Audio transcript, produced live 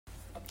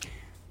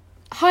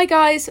Hi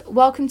guys,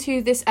 welcome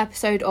to this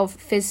episode of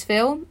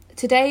Fizzfil.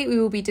 Today we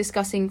will be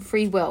discussing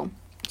free will.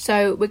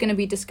 So we're going to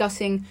be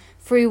discussing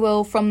free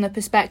will from the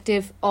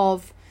perspective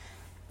of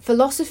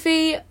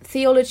philosophy,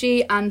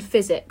 theology and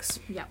physics.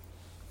 Yeah.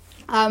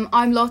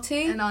 I'm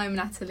Lottie. And I'm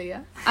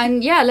Natalia.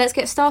 And yeah, let's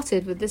get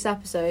started with this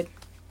episode.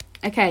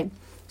 Okay,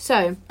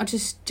 so I'll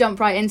just jump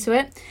right into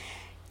it.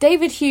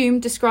 David Hume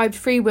described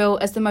free will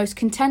as the most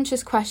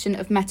contentious question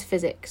of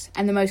metaphysics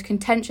and the most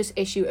contentious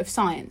issue of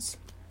science.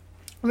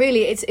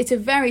 Really, it's a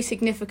very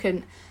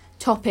significant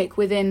topic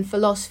within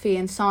philosophy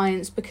and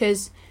science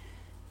because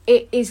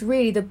it is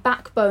really the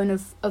backbone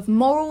of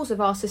morals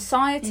of our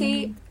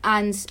society.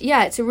 And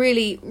yeah, it's a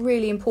really,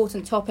 really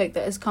important topic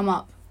that has come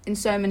up in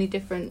so many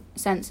different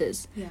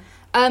senses.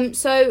 Yeah.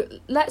 So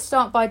let's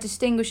start by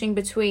distinguishing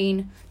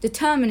between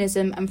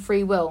determinism and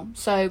free will.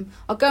 So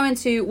I'll go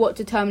into what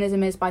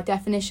determinism is by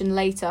definition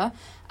later.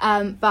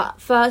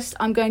 But first,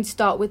 I'm going to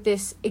start with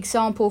this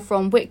example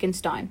from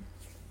Wittgenstein.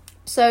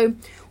 So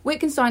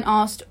Wittgenstein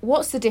asked,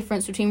 what's the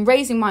difference between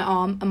raising my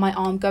arm and my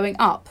arm going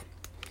up?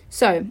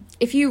 So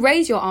if you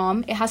raise your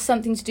arm, it has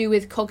something to do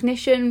with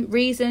cognition,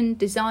 reason,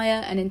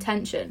 desire and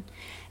intention.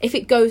 If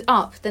it goes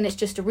up, then it's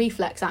just a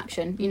reflex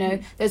action. You know,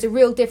 there's a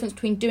real difference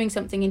between doing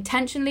something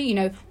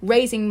intentionally,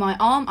 raising my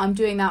arm, I'm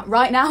doing that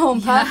right now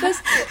on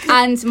purpose,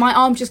 and my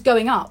arm just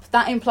going up.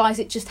 That implies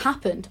it just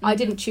happened. I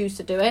didn't choose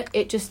to do it.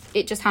 It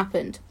just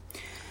happened.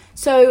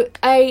 So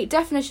a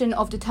definition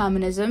of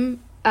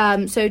determinism.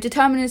 So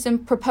determinism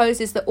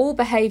proposes that all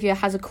behaviour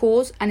has a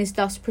cause and is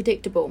thus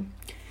predictable.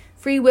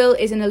 Free will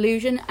is an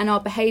illusion and our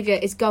behaviour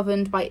is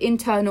governed by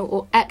internal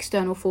or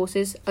external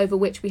forces over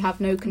which we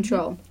have no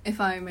control. If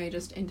I may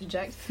just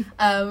interject,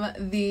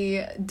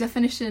 the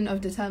definition of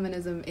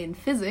determinism in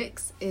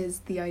physics is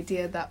the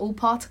idea that all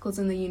particles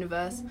in the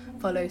universe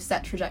follow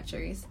set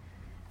trajectories.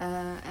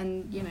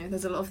 And,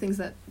 there's a lot of things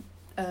that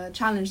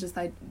challenge this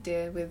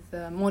idea with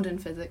modern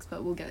physics,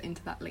 but we'll get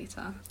into that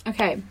later.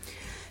 Okay.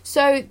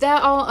 So there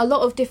are a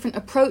lot of different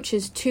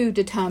approaches to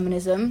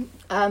determinism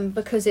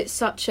because it's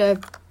such a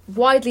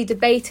widely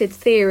debated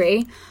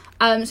theory.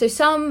 So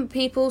some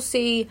people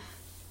see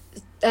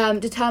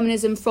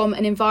determinism from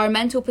an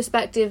environmental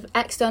perspective,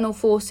 external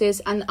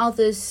forces, and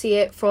others see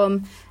it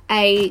from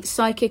a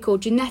psychic or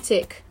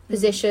genetic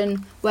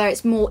position where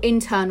it's more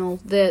internal,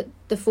 the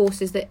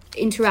forces that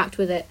interact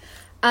with it.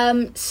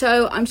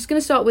 So I'm just going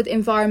to start with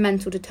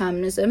environmental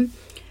determinism.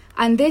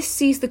 And this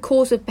sees the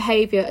cause of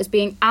behaviour as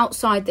being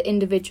outside the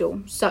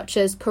individual, such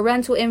as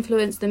parental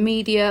influence, the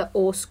media,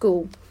 or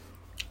school.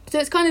 So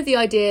it's kind of the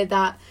idea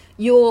that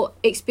your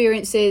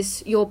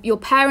experiences, your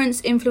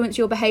parents influence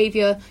your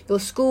behaviour,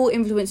 your school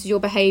influences your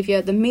behaviour,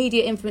 the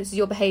media influences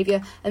your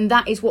behaviour, and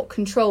that is what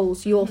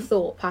controls your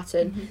thought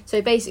pattern.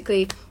 So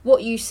basically,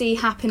 what you see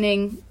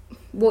happening,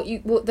 what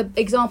the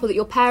example that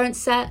your parents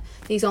set,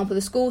 the example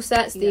the school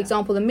sets, the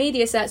example the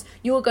media sets,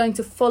 you're going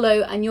to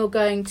follow and you're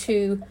going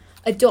to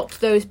adopt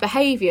those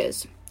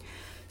behaviours.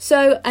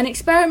 So an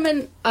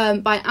experiment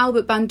by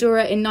Albert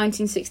Bandura in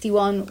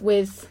 1961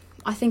 with,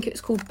 I think it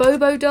was called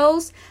Bobo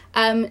dolls,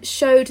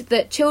 showed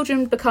that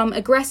children become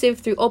aggressive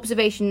through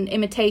observation and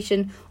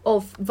imitation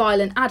of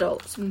violent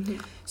adults.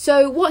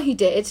 So what he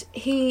did,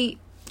 he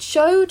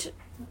showed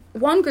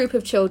one group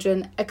of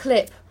children a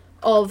clip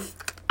of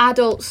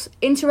adults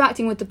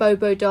interacting with the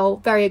Bobo doll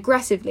very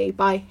aggressively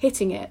by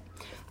hitting it.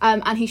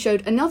 And he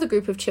showed another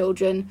group of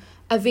children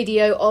a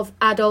video of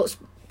adults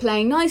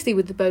playing nicely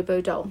with the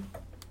Bobo doll.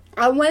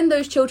 And when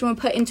those children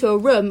were put into a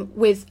room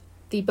with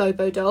the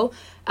Bobo doll,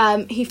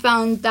 he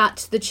found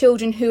that the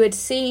children who had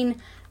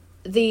seen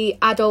the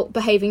adult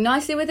behaving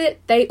nicely with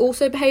it, they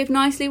also behaved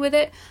nicely with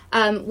it,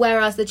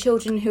 whereas the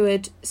children who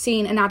had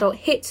seen an adult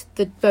hit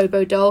the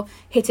Bobo doll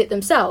hit it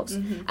themselves.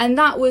 And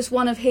that was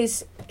one of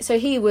his, so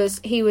he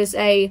was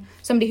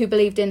somebody who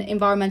believed in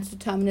environmental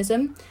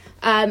determinism,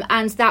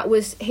 and that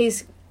was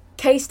his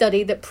case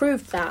study that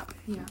proved that.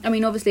 I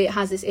mean, obviously it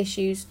has its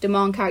issues,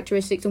 demand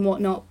characteristics and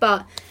whatnot,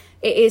 but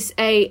it is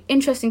a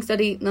interesting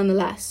study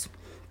nonetheless.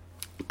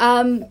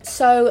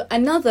 So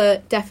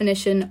another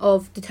definition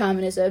of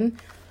determinism,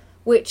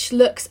 which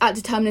looks at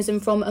determinism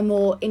from a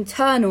more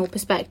internal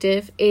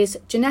perspective, is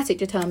genetic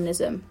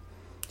determinism.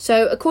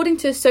 So according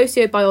to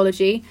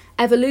sociobiology,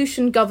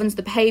 evolution governs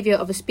the behaviour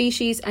of a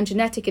species and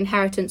genetic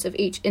inheritance of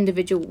each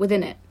individual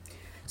within it.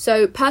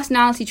 So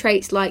personality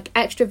traits like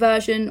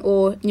extroversion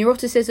or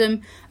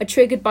neuroticism are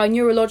triggered by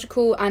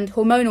neurological and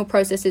hormonal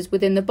processes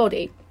within the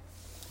body.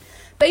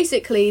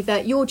 Basically,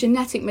 that your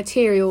genetic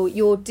material,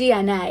 your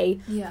DNA,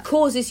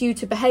 causes you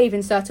to behave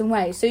in certain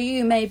ways. So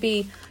you may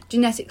be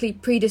genetically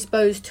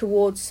predisposed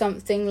towards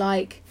something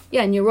like,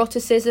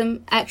 neuroticism,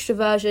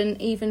 extroversion,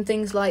 even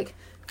things like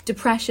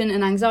depression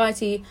and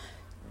anxiety.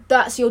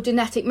 That's your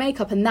genetic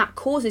makeup and that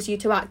causes you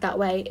to act that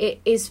way.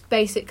 It is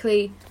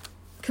basically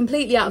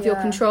completely out of your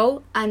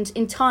control and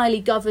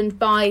entirely governed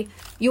by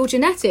your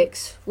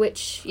genetics,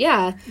 which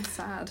it's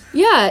sad.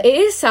 It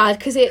is sad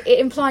because it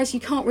implies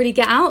you can't really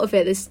get out of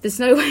it. There's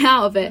no way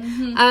out of it.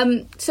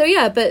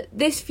 But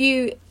this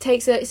view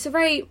it's a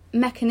very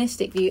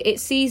mechanistic view. It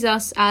sees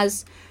us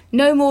as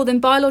no more than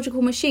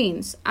biological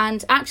machines,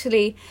 and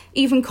actually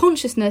even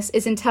consciousness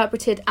is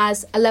interpreted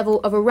as a level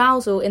of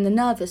arousal in the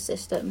nervous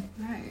system.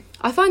 Right.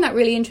 I find that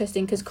really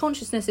interesting because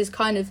consciousness is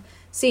kind of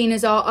seen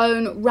as our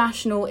own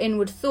rational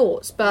inward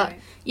thoughts, but Right.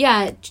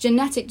 yeah,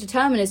 genetic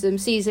determinism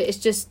sees it as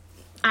just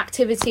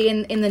activity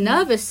in the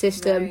nervous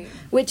system, Right.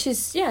 which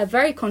is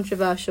very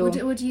controversial.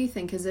 What do you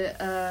think?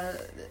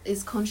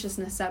 Is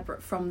consciousness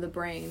separate from the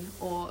brain,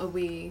 or are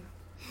we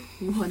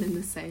one and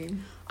the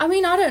same? I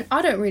mean, I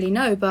don't really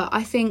know, but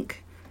I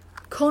think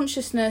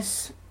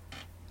consciousness,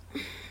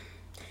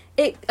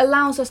 it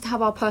allows us to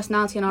have our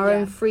personality and our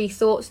own free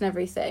thoughts and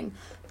everything,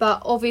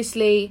 but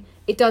obviously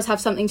it does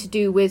have something to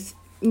do with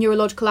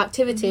neurological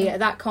activity.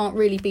 That can't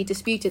really be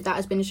disputed. That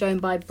has been shown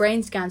by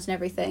brain scans and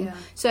everything. Yeah.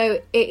 So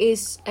it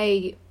is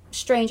a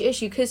strange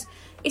issue because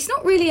it's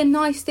not really a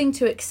nice thing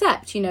to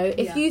accept, you know.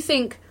 If you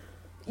think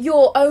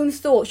your own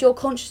thoughts, your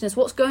consciousness,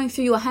 what's going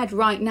through your head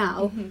right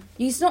now,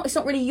 it's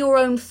not really your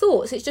own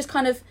thoughts, it's just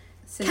kind of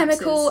Synapses.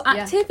 chemical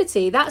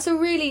activity. That's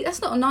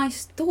not a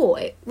nice thought.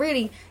 It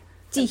really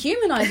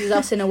dehumanizes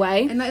us in a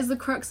way. And that is the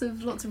crux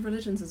of lots of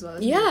religions as well,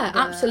 isn't Yeah, it? The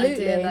absolutely.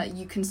 idea that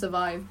you can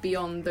survive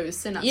beyond those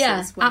synapses.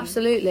 Yeah, when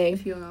absolutely.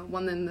 If you're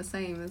one and the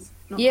same, is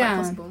not Yeah.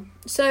 quite possible.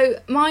 So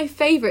my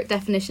favourite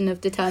definition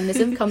of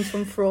determinism comes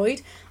from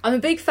Freud. I'm a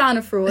big fan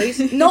of Freud,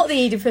 not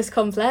the Oedipus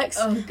complex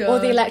Oh, God. or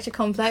the Electra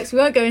complex. We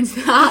won't go into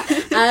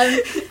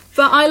that.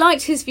 But I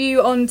liked his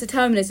view on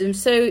determinism.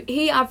 So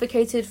he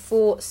advocated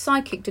for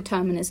psychic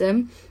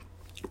determinism.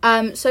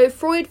 So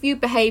Freud viewed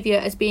behaviour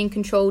as being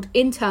controlled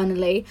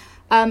internally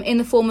in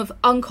the form of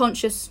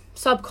unconscious,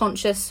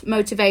 subconscious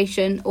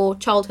motivation or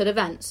childhood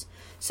events.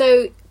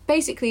 So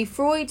basically,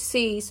 Freud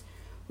sees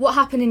what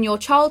happened in your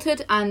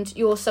childhood and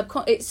your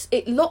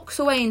it locks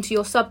away into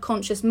your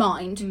subconscious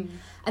mind,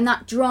 and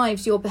that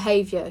drives your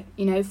behaviour.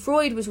 You know,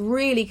 Freud was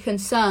really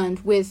concerned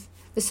with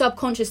the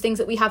subconscious, things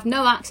that we have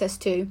no access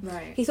to.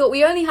 Right. He thought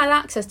we only had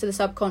access to the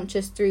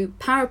subconscious through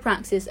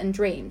parapraxis and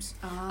dreams.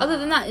 Other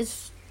than that,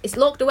 it's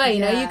locked away. You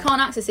know, you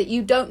can't access it.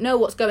 You don't know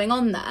what's going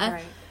on there.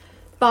 Right.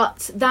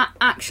 But that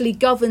actually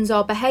governs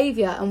our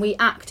behaviour, and we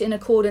act in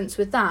accordance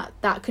with that.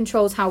 That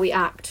controls how we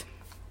act.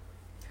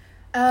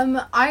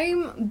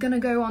 I'm gonna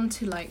go on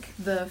to like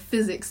the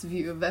physics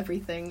view of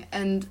everything,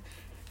 and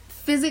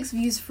physics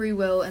views free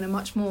will in a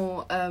much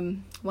more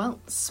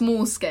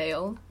small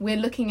scale. We're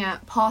looking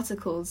at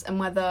particles and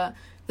whether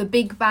the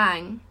Big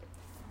Bang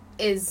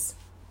is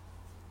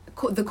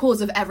the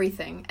cause of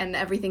everything, and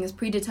everything is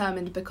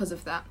predetermined because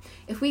of that.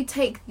 If we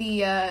take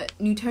the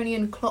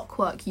Newtonian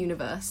clockwork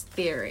universe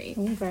theory,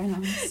 Very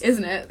nice.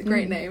 isn't it?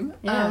 Great name.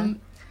 Yeah.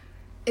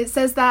 It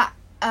says that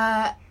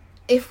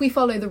if we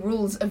follow the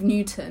rules of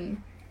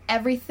Newton,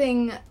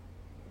 everything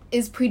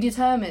is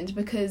predetermined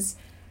because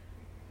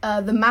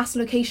the mass,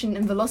 location,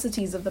 and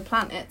velocities of the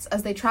planets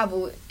as they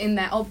travel in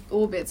their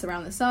orbits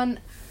around the sun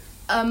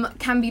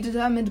can be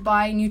determined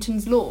by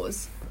Newton's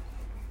laws.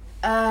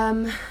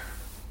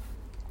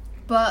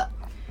 But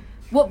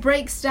what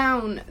breaks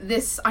down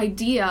this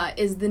idea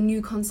is the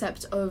new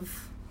concept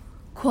of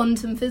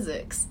quantum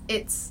physics.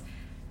 It's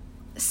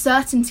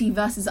certainty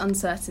versus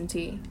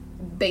uncertainty,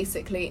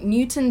 basically.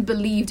 Newton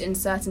believed in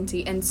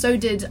certainty, and so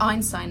did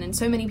Einstein, and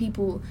so many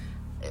people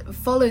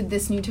followed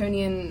this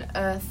Newtonian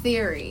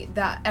theory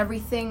that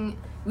everything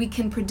we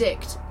can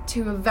predict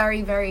to a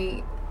very,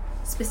 very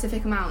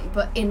specific amount.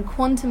 But in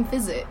quantum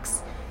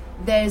physics,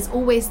 there's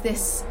always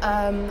this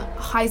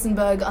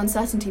Heisenberg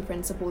uncertainty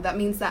principle. That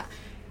means that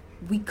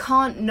we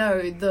can't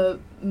know the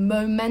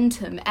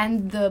momentum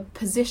and the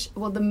position,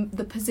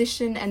 the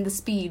position and the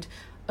speed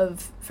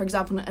of, for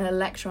example, an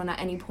electron at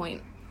any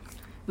point.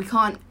 We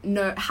can't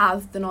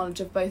have the knowledge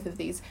of both of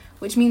these,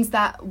 which means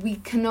that we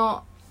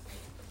cannot.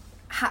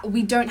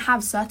 We don't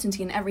have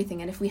certainty in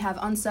everything, and if we have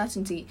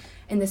uncertainty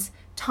in this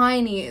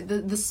tiny,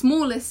 the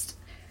smallest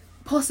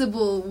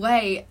possible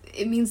way,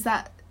 it means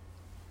that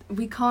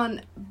we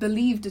can't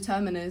believe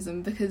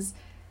determinism because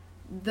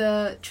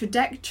the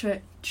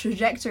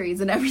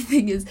trajectories and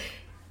everything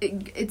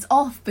it's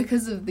off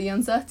because of the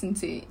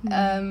uncertainty.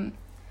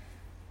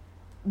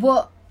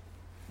 What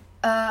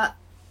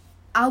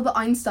Albert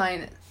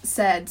Einstein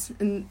said,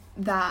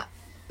 that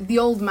the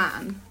old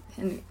man,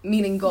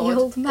 meaning God, The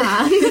old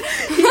man. he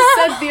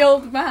said the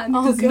old man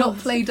Oh, does not God.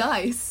 play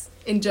dice,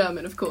 in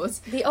German, of course.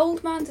 The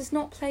old man does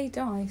not play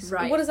dice.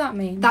 Right. What does that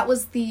mean? That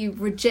was the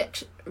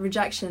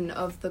rejection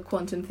of the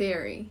quantum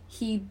theory.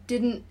 He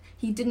didn't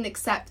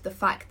accept the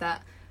fact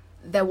that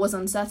there was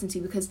uncertainty,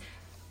 because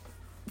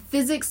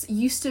physics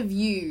used to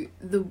view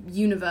the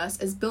universe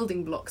as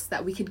building blocks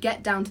that we could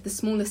get down to the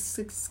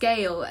smallest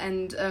scale,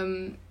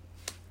 and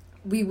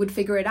we would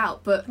figure it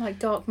out. But like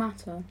dark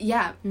matter.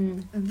 yeah,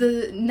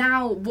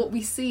 now what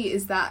we see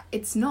is that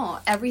it's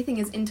not. Everything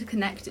is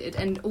interconnected,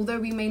 and although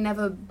we may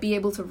never be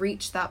able to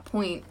reach that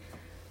point,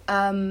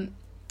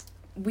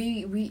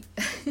 we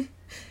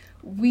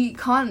we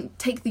can't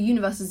take the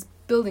universe as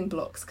building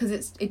blocks, because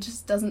it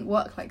just doesn't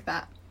work like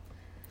that.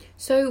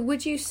 So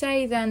would you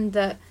say then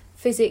that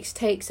physics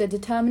takes a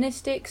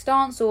deterministic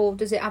stance, or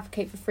does it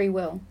advocate for free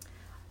will?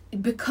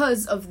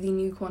 because of the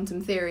new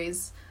quantum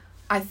theories,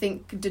 I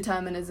think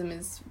determinism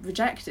is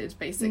rejected,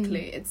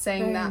 basically. It's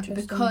saying that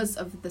because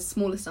of the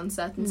smallest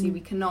uncertainty,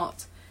 we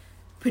cannot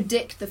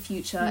predict the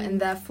future,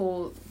 and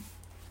therefore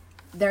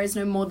there is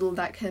no model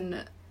that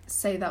can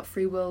say that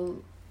free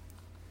will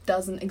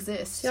doesn't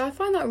exist. Yeah, I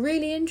find that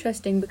really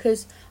interesting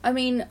because, I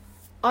mean,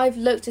 I've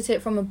looked at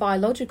it from a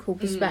biological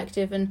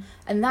perspective, and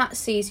that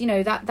sees, you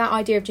know, that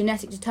idea of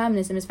genetic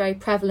determinism is very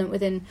prevalent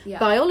within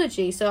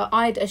biology. So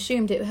I'd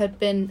assumed it had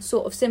been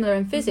sort of similar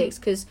in physics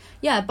because,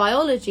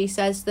 biology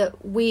says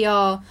that we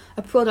are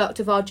a product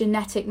of our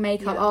genetic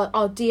makeup,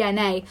 our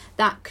DNA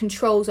that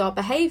controls our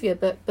behaviour.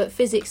 But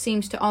physics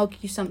seems to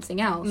argue something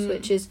else,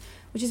 which is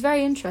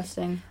very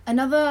interesting.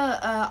 Another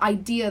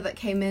idea that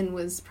came in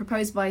was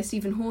proposed by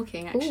Stephen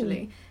Hawking,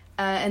 actually.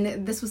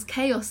 And this was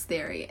chaos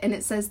theory, and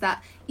it says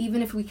that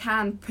even if we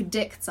can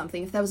predict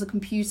something, if there was a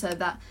computer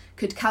that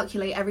could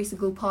calculate every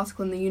single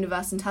particle in the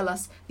universe and tell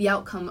us the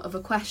outcome of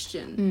a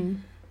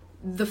question,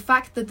 the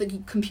fact that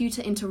the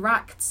computer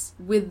interacts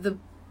with the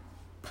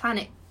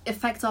planet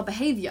affects our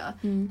behaviour,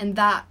 and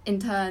that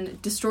in turn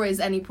destroys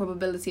any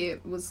probability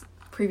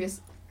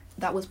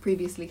that was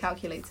previously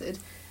calculated.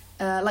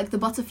 Like the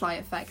butterfly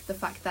effect, the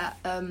fact that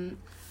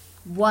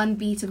one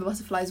beat of a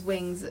butterfly's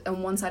wings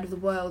on one side of the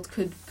world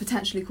could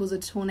potentially cause a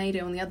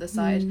tornado on the other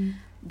side,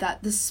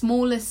 that the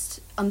smallest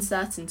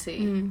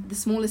uncertainty, the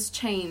smallest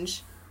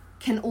change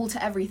can alter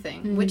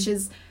everything, which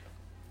is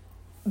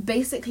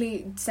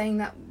basically saying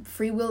that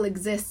free will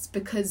exists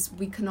because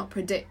we cannot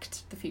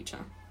predict the future.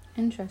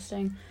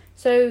 Interesting.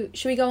 So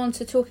should we go on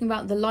to talking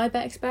about the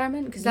Libet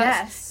experiment? Cause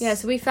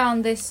so we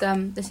found this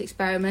this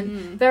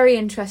experiment very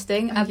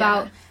interesting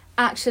about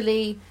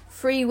actually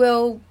free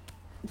will,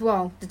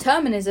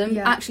 determinism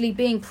actually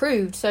being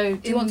proved. So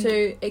do you want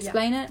to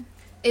explain it?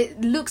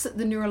 It looks at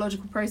the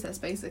neurological process,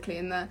 basically,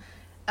 and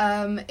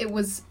it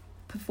was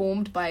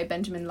performed by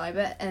Benjamin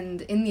Libet,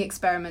 and in the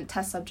experiment,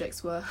 test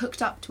subjects were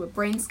hooked up to a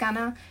brain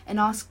scanner and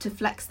asked to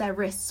flex their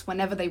wrists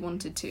whenever they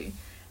wanted to.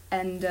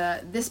 And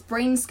this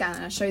brain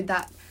scanner showed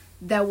that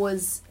there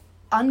was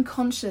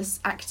unconscious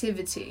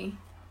activity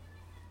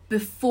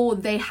before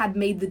they had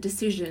made the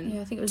decision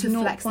I think it was to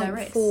flex their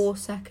wrists. 4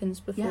 seconds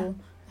before,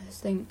 I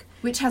think.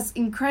 Which has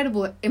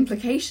incredible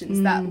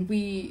implications that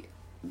we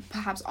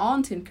perhaps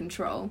aren't in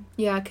control.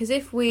 Yeah, because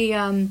if we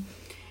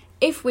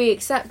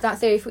accept that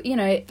theory,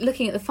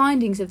 looking at the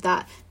findings of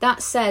that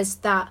says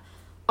that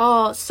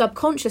our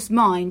subconscious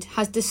mind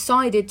has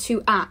decided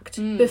to act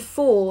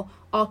before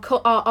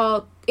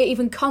it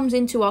even comes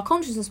into our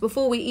consciousness,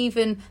 before we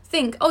even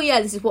think,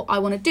 this is what I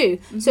want to do.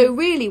 So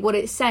really what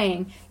it's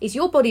saying is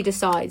your body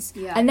decides,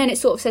 and then it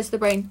sort of says to the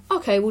brain,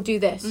 okay, we'll do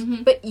this.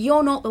 But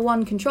you're not the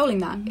one controlling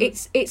that.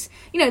 It's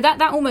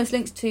that almost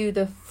links to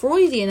the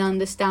Freudian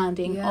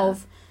understanding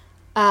of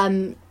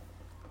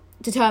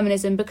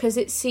determinism, because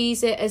it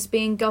sees it as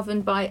being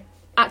governed by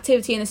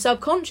activity in the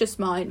subconscious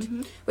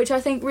mind, which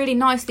I think really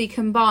nicely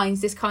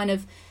combines this kind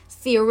of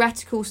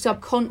theoretical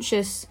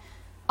subconscious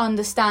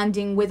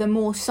understanding with a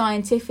more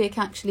scientific,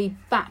 actually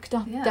backed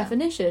up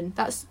definition.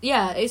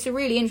 It's a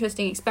really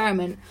interesting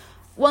experiment.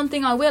 One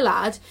thing I will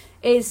add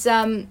is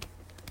Benjamin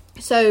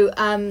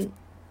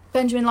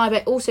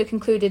Libet also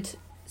concluded,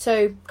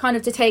 so kind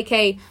of to take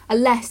a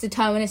less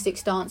deterministic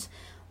stance,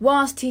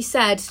 whilst he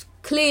said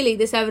clearly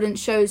this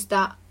evidence shows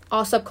that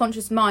our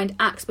subconscious mind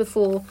acts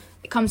before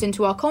it comes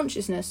into our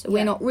consciousness.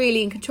 We're not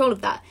really in control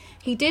of that.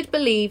 He did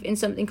believe in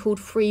something called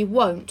free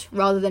won't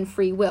rather than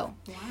free will.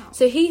 Wow.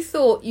 So he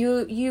thought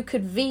you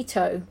could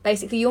veto,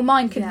 basically your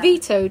mind could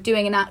veto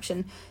doing an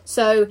action.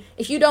 So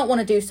if you don't want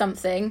to do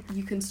something,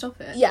 you can stop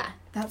it. Yeah.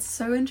 That's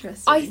so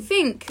interesting. I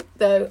think,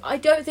 though, I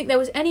don't think there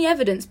was any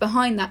evidence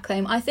behind that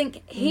claim. I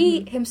think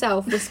he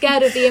himself was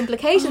scared of the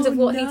implications of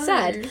what he'd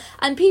said,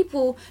 and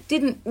people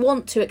didn't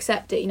want to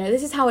accept it.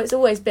 This is how it's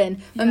always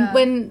been.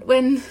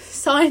 When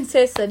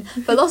scientists and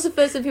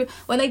philosophers and people,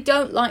 when they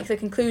don't like the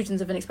conclusions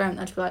of an experiment,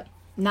 they're just like,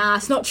 nah,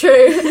 it's not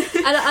true.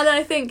 and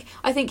I think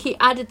he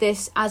added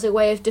this as a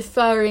way of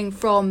deferring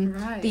from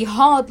the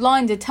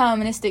hard-line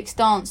deterministic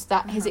stance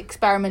that his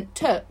experiment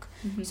took.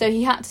 So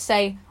he had to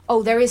say,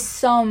 there is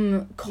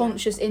some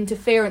conscious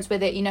interference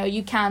with it.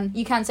 You can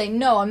say,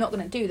 no, I'm not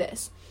going to do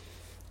this.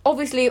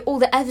 Obviously, all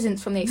the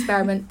evidence from the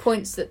experiment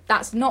points that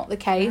that's not the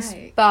case,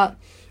 but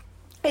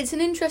it's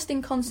an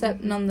interesting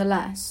concept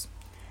nonetheless.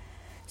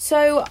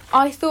 So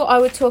I thought I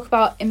would talk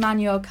about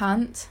Immanuel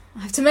Kant. I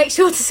have to make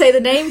sure to say the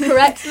name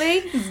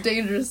correctly. It's a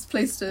dangerous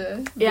place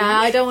to be. Yeah,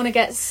 I don't want to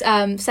get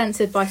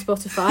censored by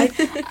Spotify.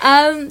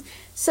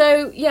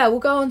 So, we'll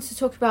go on to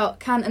talk about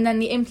Kant and then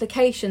the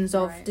implications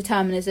of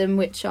determinism,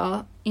 which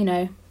are,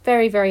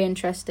 very, very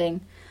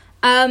interesting.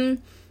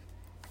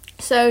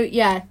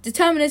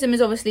 Determinism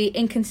is obviously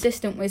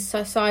inconsistent with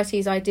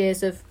society's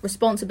ideas of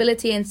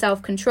responsibility and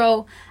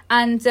self-control,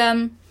 and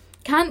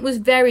Kant was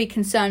very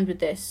concerned with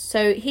this.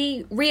 So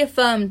he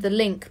reaffirmed the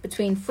link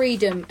between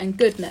freedom and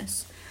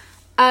goodness.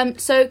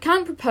 So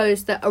Kant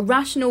proposed that a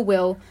rational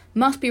will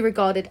must be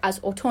regarded as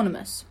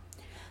autonomous.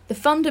 The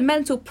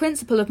fundamental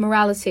principle of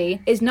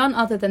morality is none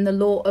other than the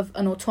law of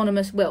an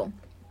autonomous will.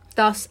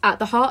 Thus, at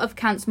the heart of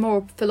Kant's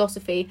moral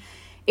philosophy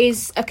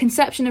is a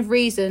conception of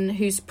reason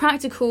whose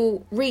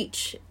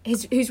reach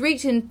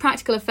in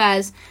practical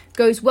affairs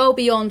goes well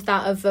beyond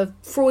that of a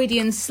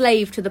Freudian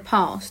slave to the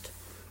past.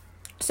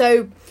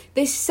 So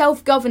this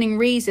self-governing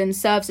reason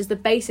serves as the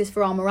basis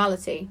for our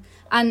morality.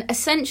 And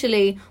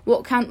essentially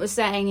what Kant was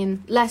saying,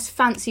 in less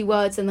fancy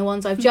words than the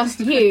ones I've just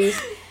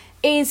used,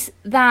 is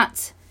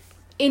that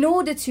in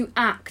order to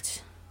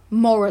act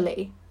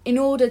morally, in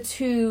order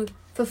to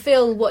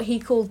fulfill what he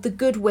called the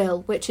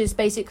goodwill, which is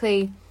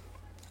basically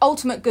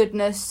ultimate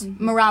goodness,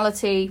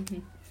 morality,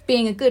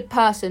 being a good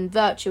person,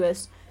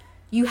 virtuous,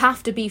 you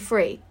have to be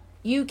free.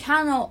 You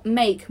cannot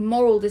make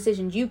moral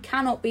decisions. You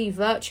cannot be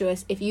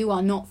virtuous if you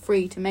are not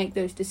free to make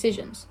those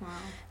decisions. Wow.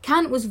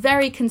 Kant was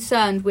very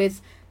concerned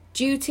with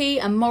duty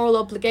and moral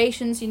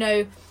obligations. You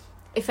know,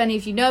 if any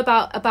of you know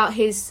about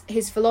his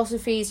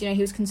philosophies, you know,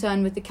 he was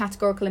concerned with the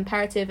categorical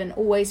imperative and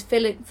always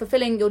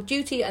fulfilling your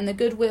duty and the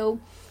goodwill.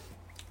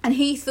 And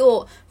he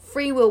thought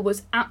free will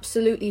was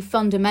absolutely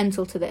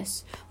fundamental to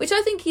this, which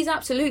I think he's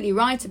absolutely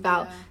right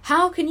about. Yeah.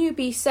 How can you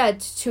be said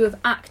to have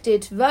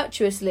acted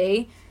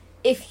virtuously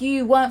if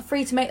you weren't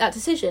free to make that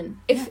decision?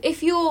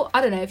 If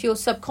your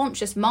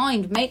subconscious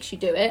mind makes you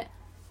do it,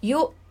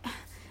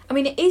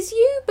 it is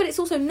you, but it's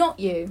also not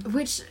you.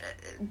 Which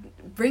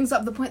brings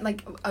up the point,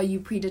 like, are you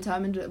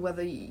predetermined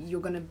whether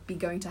you're going to be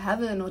going to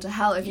heaven or to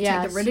hell? If you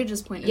take the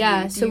religious point of view,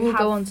 yeah, so we'll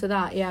go on to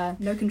that, yeah.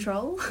 No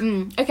control?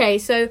 Okay,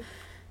 so,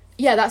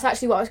 yeah, that's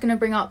actually what I was going to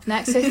bring up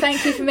next, so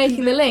thank you for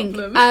making the link.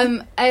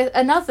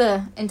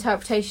 Another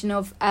interpretation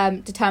of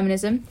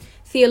determinism,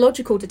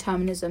 theological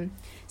determinism.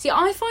 See,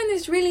 I find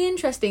this really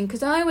interesting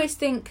because I always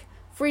think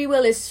free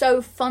will is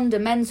so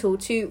fundamental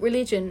to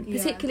religion,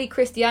 particularly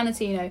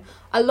Christianity. You know,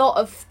 a lot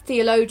of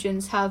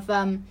theologians have,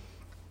 come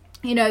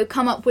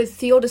up with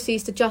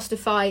theodicies to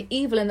justify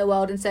evil in the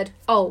world and said,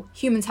 oh,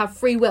 humans have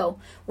free will.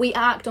 We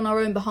act on our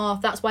own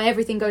behalf. That's why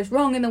everything goes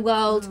wrong in the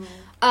world.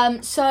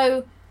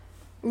 So,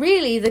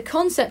 really, the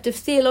concept of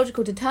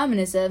theological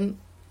determinism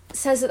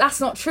says that that's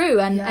not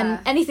true, and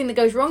anything that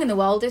goes wrong in the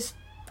world is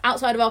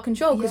outside of our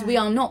control because we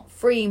are not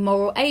free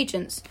moral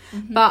agents.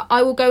 But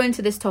I will go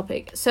into this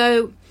topic.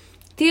 So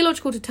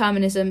theological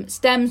determinism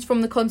stems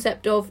from the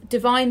concept of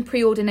divine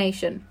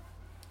preordination.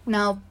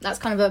 Now that's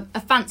kind of a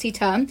fancy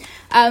term,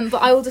 but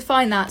I will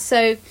define that.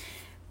 So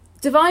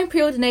divine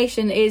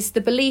preordination is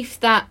the belief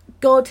that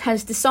God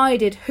has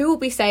decided who will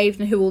be saved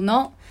and who will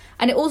not,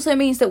 and it also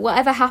means that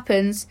whatever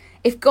happens,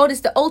 if God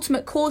is the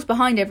ultimate cause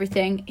behind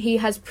everything, he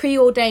has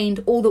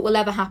preordained all that will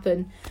ever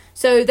happen.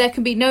 So there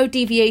can be no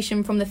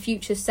deviation from the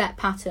future set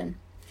pattern.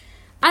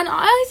 And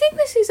I think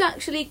this is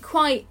actually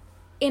quite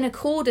in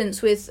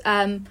accordance with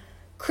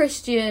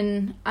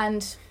Christian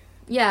and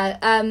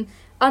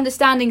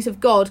understandings of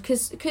God,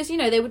 because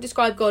they would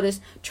describe God as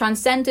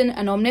transcendent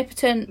and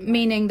omnipotent,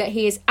 meaning that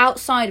he is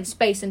outside of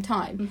space and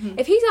time.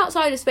 If he's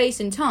outside of space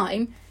and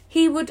time,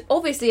 he would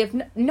obviously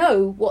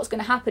know what's going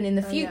to happen in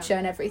the future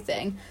and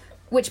everything,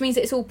 which means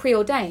that it's all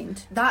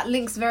preordained. That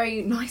links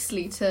very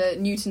nicely to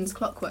Newton's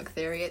clockwork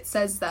theory. It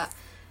says that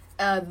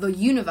the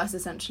universe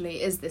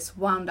essentially is this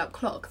wound-up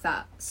clock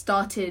that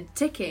started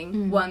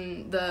ticking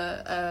when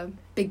the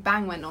Big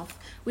Bang went off,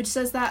 which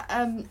says that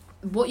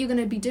what you're going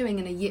to be doing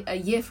in a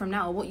year from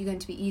now, or what you're going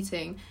to be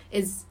eating,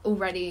 is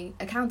already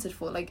accounted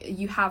for. Like,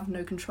 you have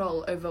no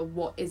control over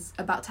what is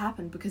about to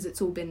happen because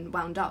it's all been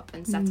wound up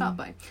and set up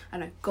by, I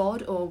don't know,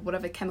 God or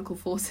whatever chemical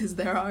forces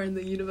there are in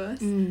the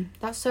universe.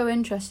 That's so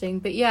interesting.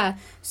 But yeah,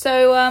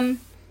 so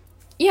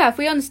if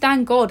we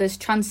understand God as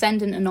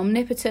transcendent and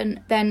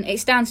omnipotent, then it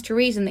stands to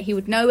reason that he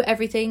would know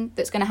everything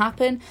that's going to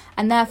happen,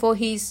 and therefore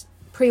he's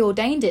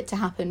preordained it to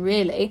happen,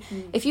 really.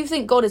 If you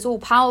think God is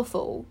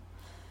all-powerful,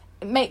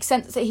 it makes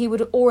sense that he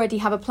would already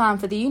have a plan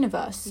for the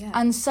universe.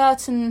 And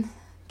certain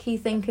key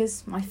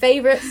thinkers, my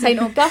favourite, St.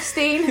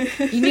 Augustine,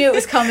 you knew it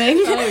was coming.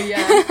 Oh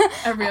yeah,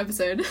 every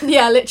episode.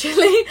 Yeah,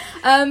 literally.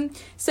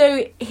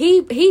 So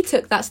he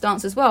took that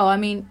stance as well. I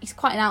mean, he's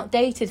quite an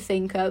outdated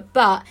thinker,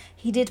 but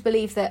he did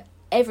believe that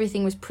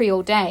everything was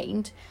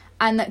preordained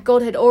and that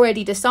God had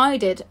already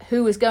decided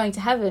who was going to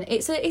heaven.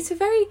 It's a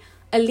very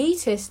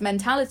elitist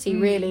mentality,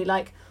 really.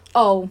 Like,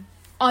 oh,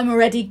 I'm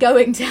already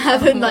going to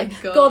heaven.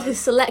 God has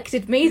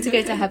selected me to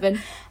go to heaven.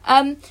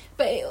 But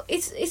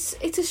it's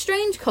a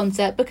strange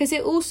concept because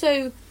it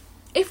also,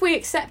 if we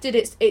accepted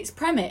its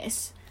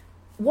premise,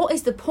 what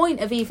is the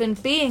point of even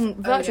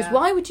being virtuous?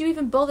 Why would you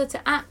even bother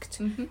to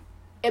act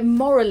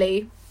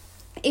immorally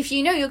if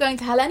you know you're going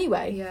to hell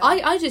anyway?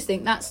 I just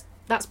think that's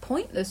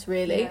pointless,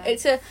 really.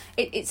 It's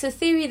a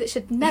theory that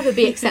should never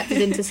be accepted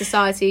into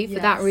society for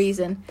that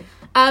reason.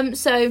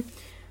 So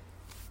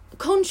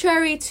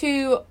contrary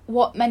to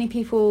what many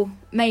people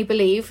may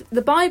believe,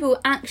 the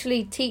Bible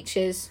actually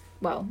teaches,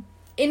 well,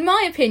 in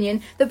my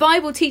opinion, the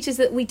Bible teaches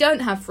that we don't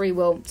have free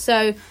will.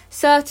 So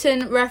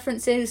certain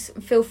references,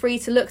 feel free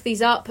to look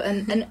these up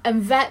and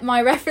vet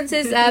my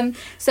references.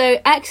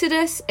 So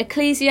Exodus,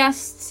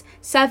 Ecclesiastes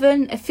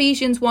 7,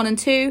 Ephesians 1 and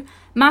 2,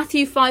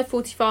 Matthew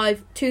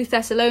 5:45, 2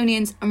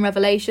 Thessalonians and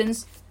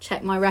Revelations.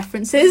 check my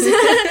references,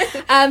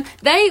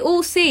 they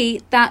all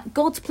see that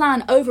God's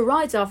plan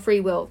overrides our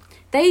free will.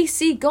 They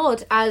see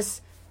God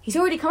as he's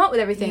already come up with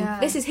everything. Yeah.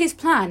 This is his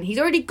plan. He's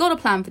already got a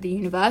plan for the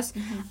universe.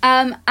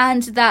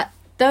 And that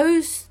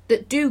those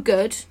that do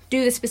good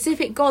do the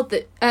specific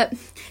good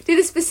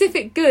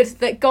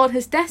that God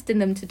has destined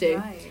them to do.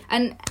 Right.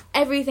 And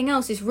everything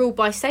else is ruled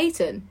by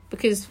Satan,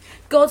 because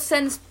God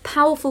sends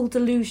powerful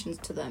delusions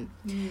to them,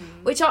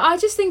 which I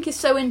just think is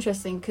so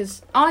interesting,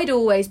 because I'd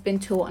always been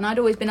taught and I'd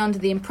always been under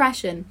the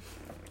impression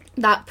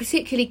that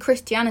particularly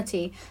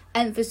Christianity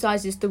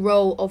emphasises the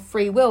role of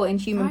free will in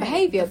human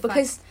behaviour,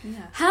 because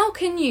how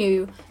can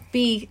you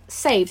be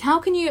saved? How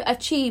can you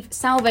achieve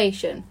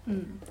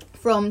salvation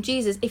from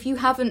Jesus if you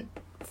haven't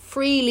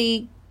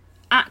freely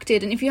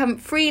acted and if you haven't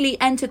freely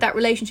entered that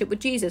relationship with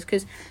Jesus?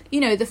 Because,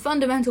 the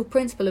fundamental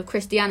principle of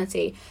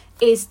Christianity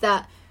is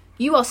that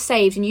you are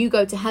saved and you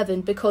go to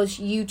heaven because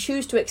you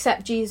choose to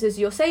accept Jesus as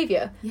your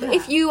saviour. Yeah. But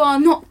if you are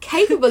not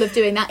capable of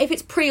doing that, if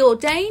it's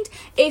preordained,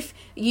 if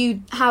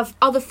you have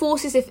other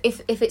forces,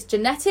 if it's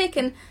genetic,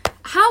 and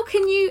how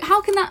can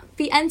that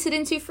be entered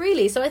into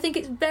freely? So I think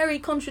it's very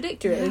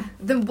contradictory.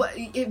 Yeah.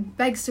 It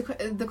begs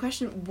the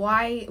question,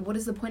 what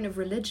is the point of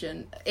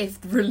religion if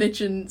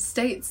religion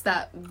states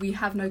that we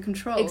have no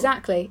control?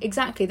 Exactly.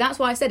 That's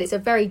why I said it's a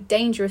very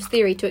dangerous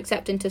theory to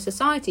accept into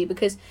society,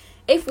 because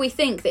if we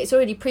think that it's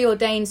already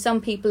preordained,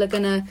 some people are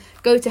going to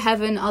go to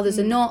heaven, others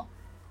are not,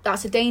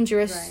 that's a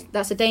dangerous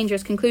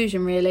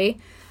conclusion, really.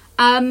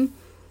 I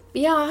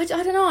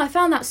don't know, I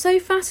found that so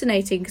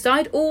fascinating, because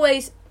I'd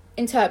always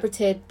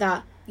interpreted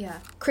that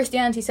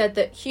Christianity said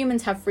that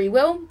humans have free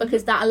will,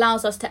 because that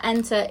allows us to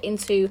enter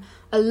into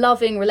a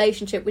loving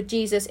relationship with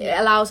Jesus. It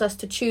allows us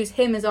to choose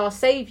him as our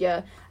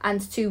saviour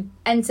and to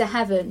enter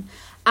heaven.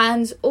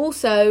 And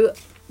also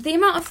the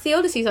amount of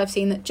theodicies I've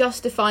seen that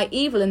justify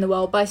evil in the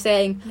world by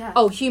saying,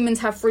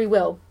 humans have free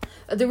will.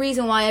 The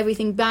reason why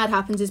everything bad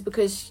happens is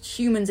because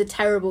humans are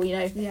terrible,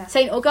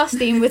 St.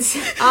 Augustine would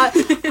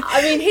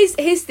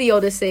his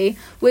theodicy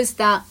was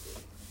that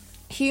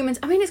humans,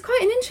 it's quite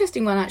an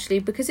interesting one actually,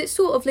 because it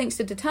sort of links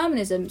to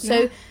determinism.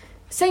 So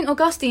St.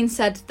 Augustine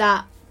said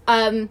that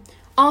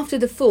after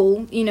the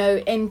fall,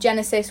 in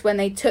Genesis, when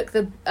they took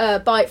the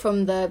bite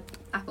from the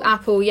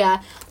apple,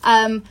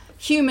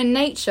 human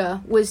nature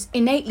was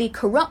innately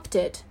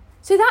corrupted.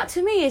 So that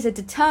to me is a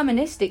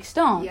deterministic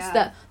stance,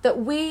 that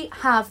we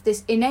have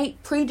this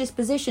innate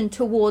predisposition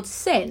towards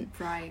sin,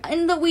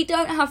 and that we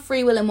don't have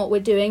free will in what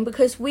we're doing,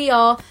 because we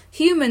are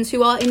humans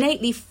who are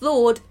innately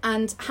flawed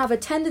and have a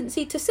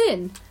tendency to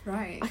sin.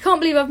 Right. I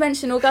can't believe I've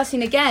mentioned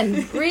Augustine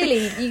again.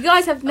 Really, you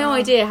guys have no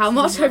idea how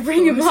much I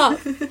bring him up.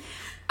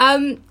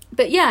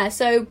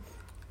 So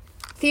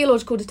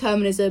theological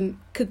determinism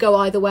could go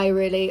either way,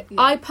 really. Yeah.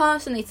 I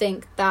personally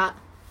think that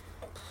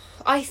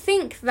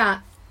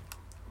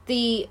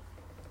the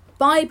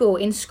Bible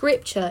in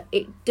scripture,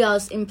 it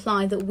does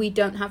imply that we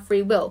don't have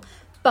free will,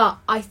 but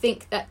I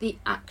think that the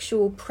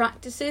actual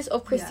practices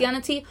of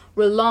Christianity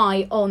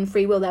rely on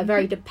free will. They're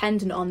very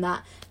dependent on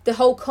that. The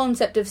whole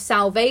concept of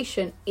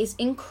salvation is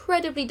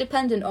incredibly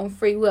dependent on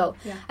free will,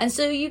 and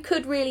so you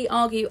could really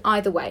argue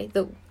either way,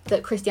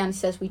 that Christianity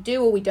says we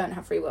do or we don't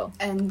have free will.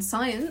 And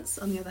science,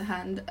 on the other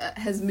hand,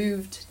 has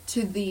moved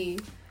to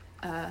the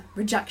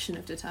rejection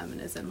of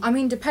determinism.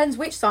 Depends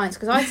which science,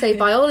 because I'd say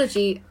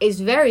biology is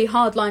very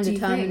hardline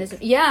determinism.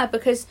 Yeah,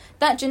 because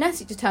that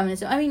genetic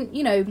determinism,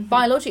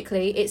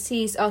 biologically it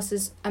sees us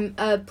as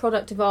a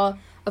product of our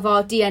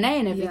DNA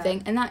and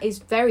everything, and that is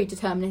very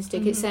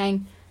deterministic. It's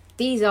saying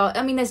these are,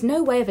 there's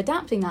no way of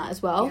adapting that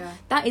as well.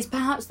 That is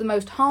perhaps the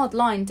most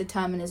hardline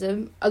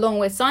determinism, along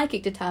with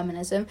psychic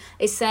determinism,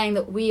 is saying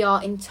that we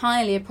are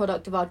entirely a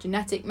product of our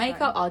genetic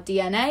makeup, our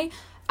DNA,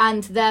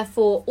 and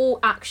therefore all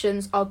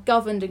actions are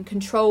governed and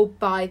controlled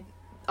by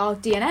our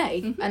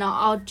DNA and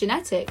our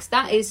genetics.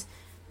 That is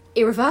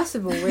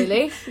irreversible,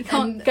 really. You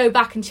can't go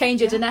back and change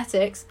your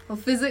genetics. Well,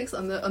 physics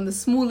on the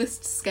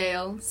smallest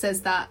scale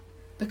says that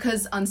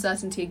because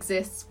uncertainty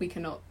exists, we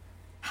cannot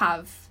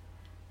have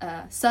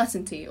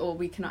certainty, or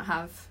we cannot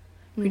have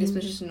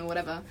predisposition or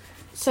whatever.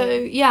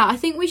 So I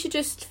think we should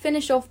just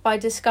finish off by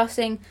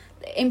discussing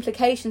the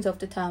implications of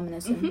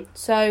determinism.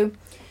 So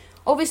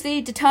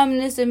obviously,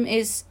 determinism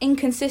is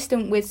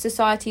inconsistent with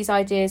society's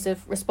ideas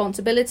of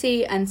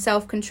responsibility and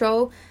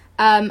self-control,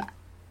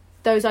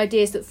 those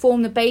ideas that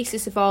form the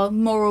basis of our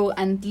moral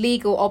and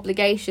legal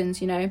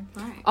obligations,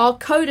 Our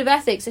code of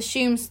ethics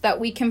assumes that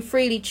we can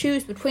freely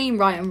choose between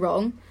right and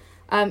wrong.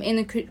 In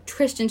the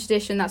Christian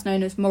tradition, that's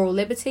known as moral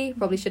liberty.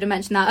 Probably should have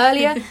mentioned that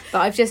earlier,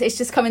 but it's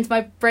just come into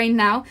my brain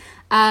now.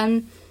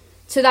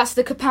 So that's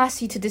the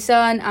capacity to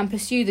discern and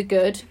pursue the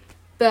good.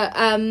 But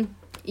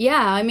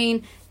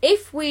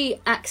if we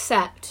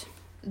accept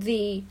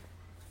the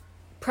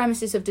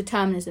premises of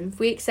determinism, if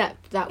we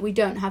accept that we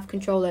don't have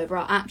control over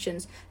our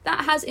actions,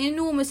 that has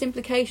enormous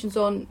implications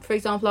on, for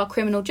example, our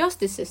criminal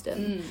justice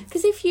system.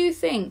 Because if you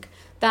think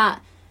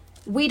that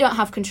we don't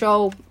have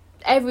control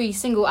every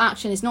single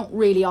action is not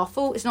really our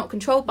fault, it's not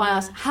controlled by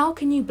us, how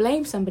can you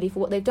blame somebody for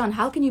what they've done?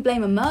 How can you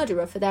blame a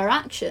murderer for their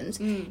actions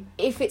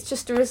if it's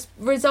just a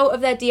result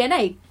of their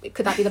DNA?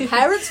 Could that be the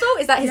parents' fault?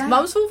 Is that his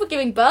mum's fault for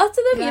giving birth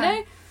to them, you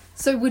know?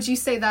 So would you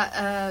say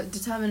that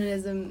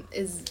determinism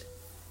it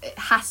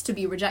has to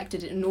be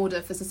rejected in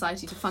order for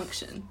society to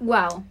function?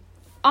 Well,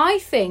 I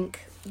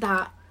think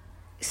that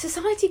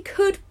society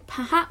could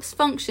perhaps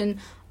function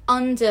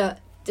under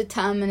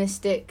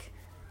deterministic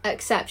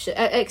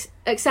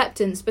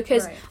acceptance,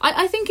 because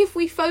I think if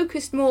we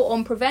focused more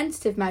on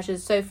preventative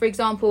measures, so for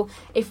example,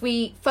 if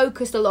we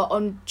focused a lot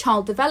on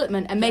child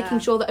development and making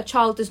sure that a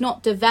child does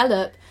not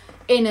develop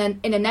in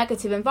a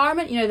negative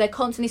environment, you know, they're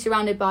constantly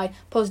surrounded by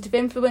positive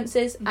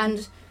influences.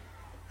 And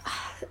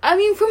I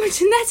mean, from a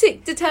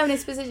genetic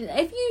determinist position,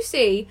 if you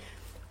see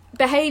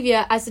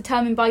behaviour as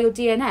determined by your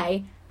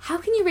DNA, how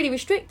can you really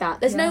restrict that?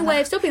 There's no way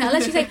of stopping that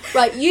unless you say,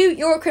 right,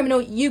 you're a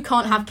criminal, you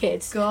can't have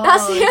kids. God.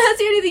 That's the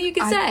only thing you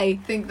can say. I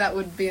think that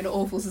would be an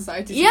awful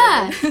society.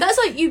 That's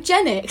like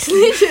eugenics,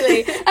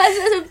 literally.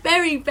 That's a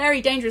very, very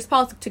dangerous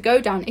path to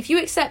go down. If you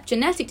accept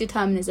genetic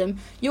determinism,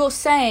 you're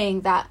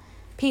saying that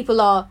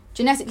people are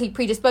genetically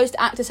predisposed to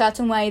act a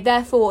certain way,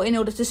 therefore, in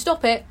order to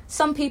stop it,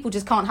 some people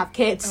just can't have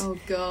kids. Oh,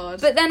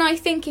 God. But then I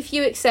think if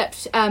you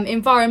accept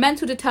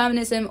environmental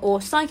determinism or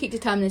psychic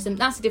determinism,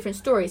 that's a different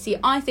story. See,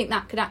 I think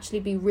that could actually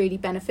be really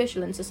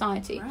beneficial in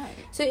society. Right.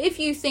 So if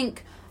you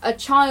think a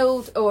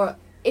child, or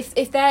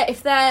if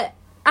their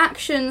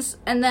actions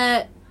and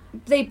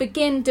they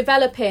begin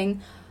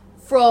developing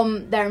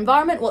from their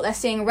environment, what they're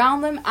seeing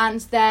around them, and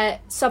their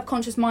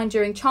subconscious mind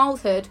during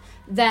childhood,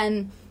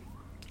 then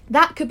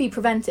that could be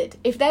prevented.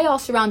 If they are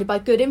surrounded by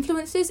good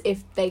influences,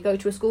 if they go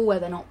to a school where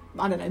they're not,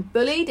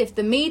 bullied, if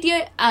the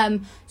media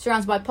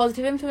surrounds by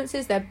positive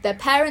influences, their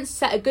parents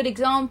set a good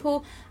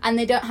example, and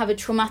they don't have a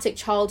traumatic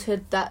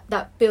childhood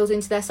that builds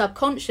into their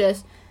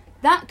subconscious,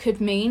 that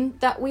could mean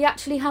that we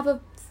actually have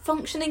a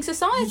functioning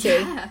society.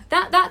 Yeah.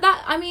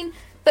 I mean,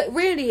 but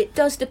really it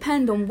does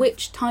depend on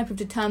which type of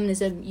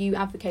determinism you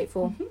advocate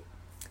for. Mm-hmm.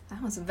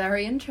 That was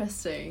very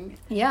interesting.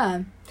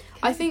 Yeah.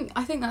 I think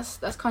that's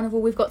kind of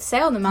all we've got to say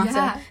on the matter.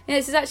 Yeah.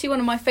 This is actually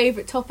one of my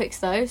favourite topics,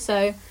 though.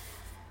 So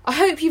I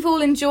hope you've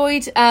all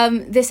enjoyed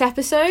this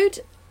episode.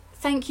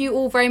 Thank you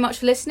all very much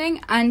for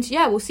listening, and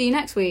we'll see you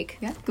next week.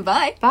 Yeah.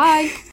 Goodbye. Bye.